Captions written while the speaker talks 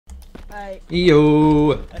Alright.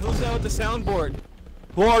 Yo. Hey, who's that with the soundboard?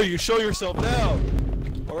 Who are you? Show yourself now.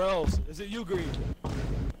 Or else. Is it you, Green?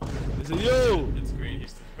 Is it you? It's Green.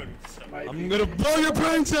 He's I'm gonna blow your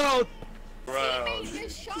brains out! Brown. You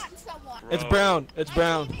just shot someone. It's brown. It's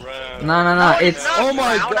brown. Brown. No, it's Oh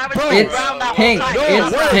my god, bro! it's pink. No,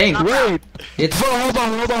 It's wait, pink. wait. It's Bro,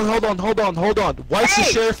 hold on. White's the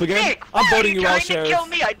sheriff again. Nick, I'm why are voting you you out, trying to sheriff. kill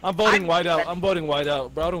me? I'm voting white out. I'm voting white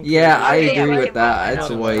out, bro. I don't yeah, care. I Okay, agree yeah, with that. It's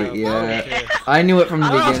okay. white. I Yeah, don't care. I knew it from the I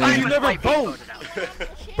don't know, beginning. you never White people vote. voted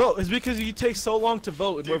out. Bro, it's because you take so long to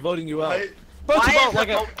vote and we're voting you out. White. Vote Why to vote is like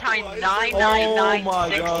the a... vote time Oh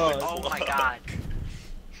 9996? God. Oh my god.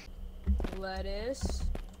 Lettuce.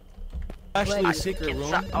 Actually, a Wait. secret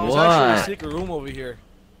room. What? There's actually a secret room over here.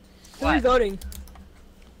 Who are we voting?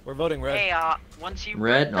 We're voting red. Hey, once you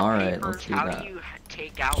Red? print the Alright, papers, let's do how that. do you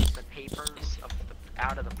take out the papers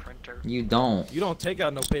out of the printer? You don't. You don't take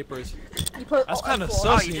out no papers. You put That's kind of F4.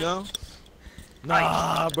 sus, you you just- know?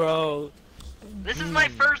 Nah, bro. This is my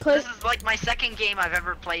first. Put- This is like my second game I've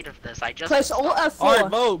ever played of this. I just. Press Alt F4. Alright,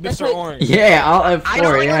 vote, That's Mr. like- Orange. Yeah, I'll I don't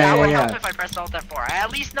F4. think that would Yeah, help yeah. if I press Alt F4. I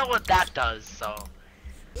at least know what that does. So.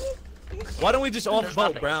 Why don't we just all There's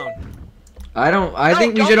vote nothing. brown? I No,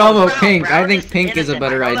 think we don't should all vote Brown. pink. I Brown think pink is a innocent.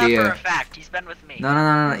 better I know that for a idea. fact. He's been with me.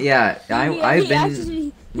 No. Yeah, I've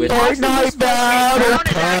been with.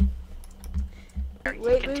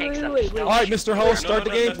 Wait, can take wait, some wait. stuff. Alright, Mr. Host, start the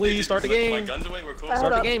No, game, that's please. Start the game. My guns away. We're cool. Hold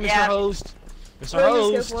Start the up. game, Mr. Yeah. Host. Mr. Where is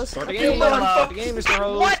Host, this one? start the Okay, game. hold on. Start the game, Mr.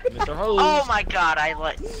 Host. What? Mr. Host. Oh my god! I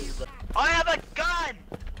let you. I have a gun.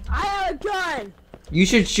 I have a gun. You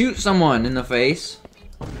should shoot someone in the face.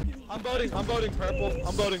 I'm voting purple.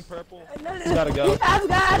 I'm voting purple. No, You gotta go. I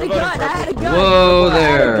had a gun. I had a gun. Whoa I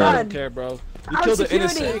had a there. I gun. don't care, bro. You I'm killed the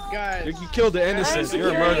security. innocent. Guys, You killed the innocent. You're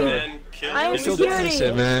a security. murderer. Then kill I am You him. killed the security.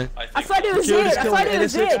 innocent, man. I thought it You was killed it. just I killed thought the it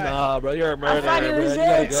was innocent. it. Nah, bro, you're a murderer, thought it bro. was You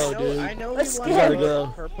gotta it. go, dude. I know Let's we skip. want Gotta to go.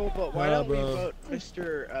 vote purple, but why Nah, don't we bro. vote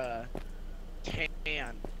Mr. Tan?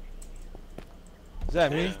 Is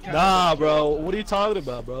that me? Nah, bro. What are you talking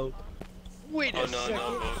about, bro? Wait Oh a no, second.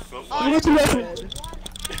 no, vote I white. said-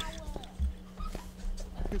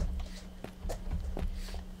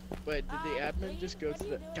 Wait, did the admin just go to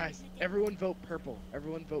the guys? Everyone vote purple.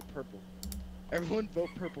 Everyone vote purple. Everyone vote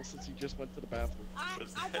purple since you just went to the bathroom.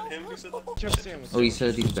 Was that him who said that? Ketchup sandwich. Oh, he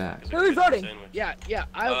said he's back. Who are we voting? Sandwich. Yeah,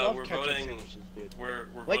 I love we're ketchup voting- sandwiches, dude. We're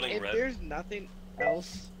Like, voting if red. there's nothing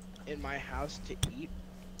else in my house to eat,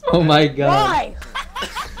 Oh my god. Why?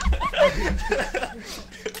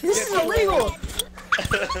 This is illegal.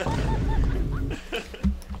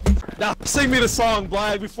 Now sing me the song,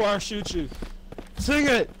 Blag, before I shoot you. Sing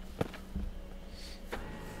it.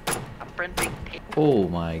 I'm printing paper. Oh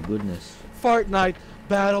my goodness. Fortnite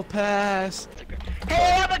Battle Pass. Hey, I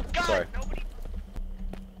have a gun. Sorry. Nobody.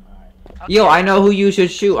 Yo, Okay, I know who you should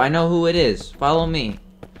shoot. I know who it is. Follow me.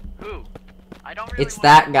 Who? I don't really. It's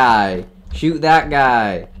that guy. Shoot that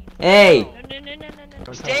guy. Hey.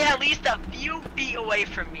 No. Stay at least a few feet away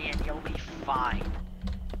from me, and you'll be fine.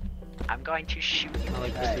 I'm going to shoot you if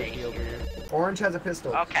you stay here. Orange has a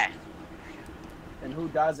pistol. Okay. And who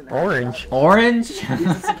doesn't have Orange. Orange? He's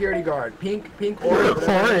a security guard. Pink, orange.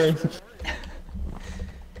 whatever it is.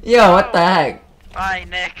 Yo, what the heck? Bye,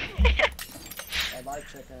 Nick. I like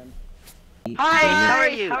chicken. Hi, how are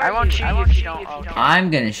you? I won't shoot you if you don't. Okay. I'm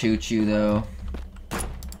gonna shoot you though.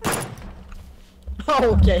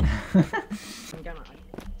 Oh, okay.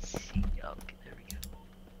 See, okay, there we go.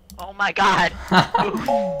 Oh my god.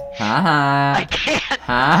 I Haha. can't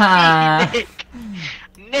Ha see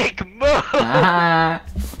Nick. Nick, move. ha.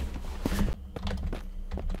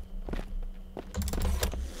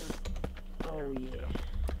 Oh yeah.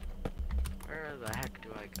 Where the heck do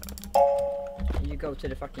I go? You go to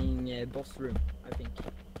the fucking boss room, I think.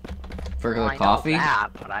 For Well, the I know coffee? that,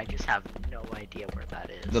 but I just have no idea where that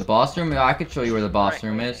is. The boss room? I could show you where the boss Right,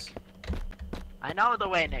 room right, is. I know the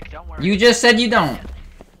way, Nick. Don't worry. You just said you don't.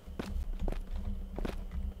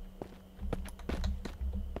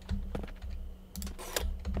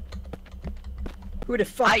 Who the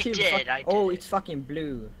fuck I you did, I Oh, did. it's fucking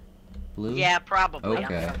blue. Blue? Yeah, probably. I'm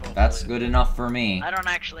Okay, gonna vote that's blue. good enough for me. I don't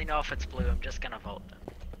actually know if it's blue. I'm just gonna vote.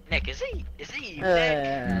 Nick, is it you,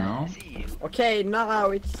 Nick? No. Is it you? Okay,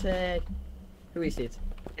 now it's who is it?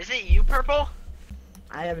 Is it you, Purple?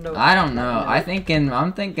 I have no. I don't know. I'm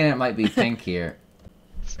thinking it might be pink here.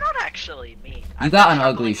 It's not actually me. You I've got been an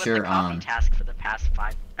ugly struggling with the shirt coffee on. Task for the past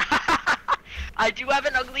 5. I do have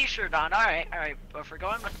an ugly shirt on. All right. But if we're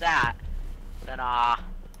going with that, then Bye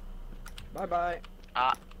bye.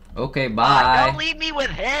 Okay, don't bye. leave me with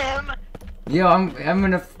him. Yo, I'm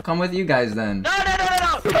gonna come with you guys then. No, no, no,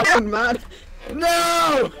 no, no. Come on, man.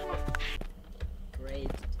 No.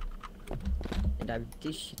 Great. And I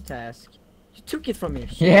dish task. You took it from me.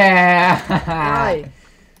 Yeah. Why?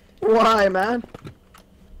 Why, man?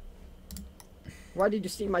 Why did you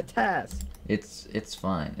steal my task? It's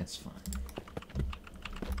fine. It's fine.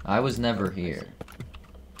 I was never here.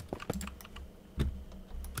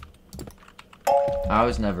 I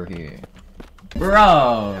was never here.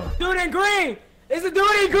 Bro! Dude in green! It's a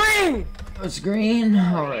dude in green! It's green?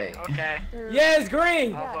 Alright. Okay. Yeah, it's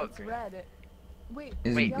green! I'll it's vote red. Wait,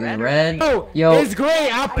 Is Wait, it red or red? No, Yo, it's green,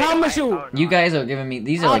 I promise you! Oh, no. you guys are giving me,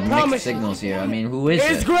 these are like I promise mixed you. signals here. I mean, who is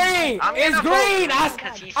It's it? green! I'm It's gonna vote green! green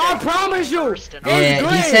 'cause he I said promise you! first and It's Yeah, he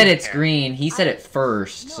green. said it's green. He said it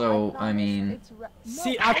first, so, I mean...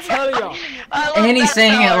 See, I tell you. And he's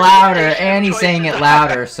saying it louder, and he's saying it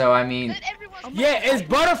louder, so, I mean... Yeah, it's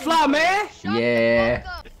butterfly, man!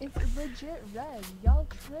 Yeah. It's legit red. Y'all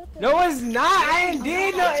tripping. No, it's not. I ain't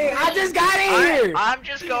did nothing. I just got in here. I'm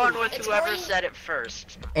just going with whoever said it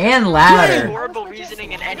first. And There's louder. horrible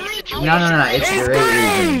reasoning in any situation. No, it's It's great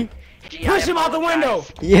reason. green! Gee, I Push him out the window!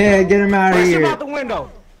 apologize. Yeah, get him out of Push him here. out the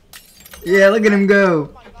window! Yeah, look at him go.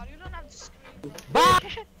 Bye!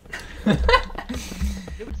 What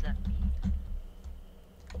does that mean?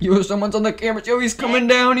 Yo, someone's on the camera. Yo, he's coming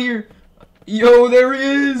down here. Yo, there he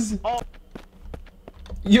is. Oh.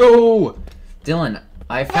 Yo, Dylan,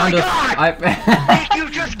 I found my God! I You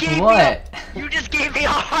just gave What? me. You just gave me a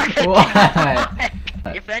heart attack.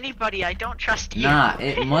 What? If anybody, I don't trust you. Nah,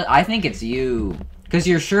 I think it's you. Cause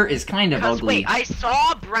your shirt is kind of Because ugly. wait, I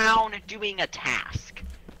saw Brown doing a task.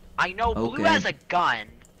 I know Blue Okay. has a gun.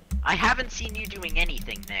 I haven't seen you doing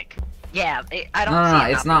anything, Nick. Yeah, I don't. No,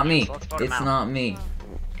 see it it's not being, me. so let's vote him It's out. not me.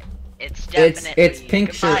 It's definitely. It's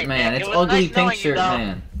pink Goodbye, shirt man. Nick. It's It was ugly nice pink knowing you, shirt though.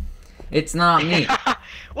 man. It's not me.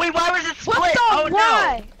 Wait, why was it split? What the Oh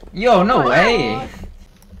why? Yo, no way.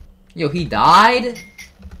 Yo, he died?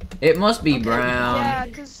 It must be Brown. Yeah,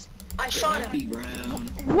 cause I shot him.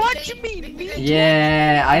 what you mean? Me?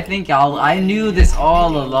 Yeah, I think I knew this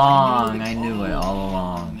all along. I knew it all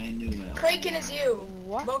along. Crankin is you.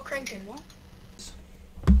 What? Bo Crankin, what?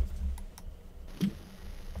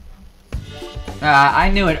 I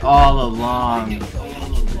knew it all along.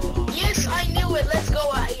 Yes, I knew it. Let's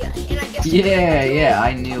go. And I guess Yeah,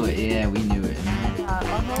 I knew it. Yeah, we knew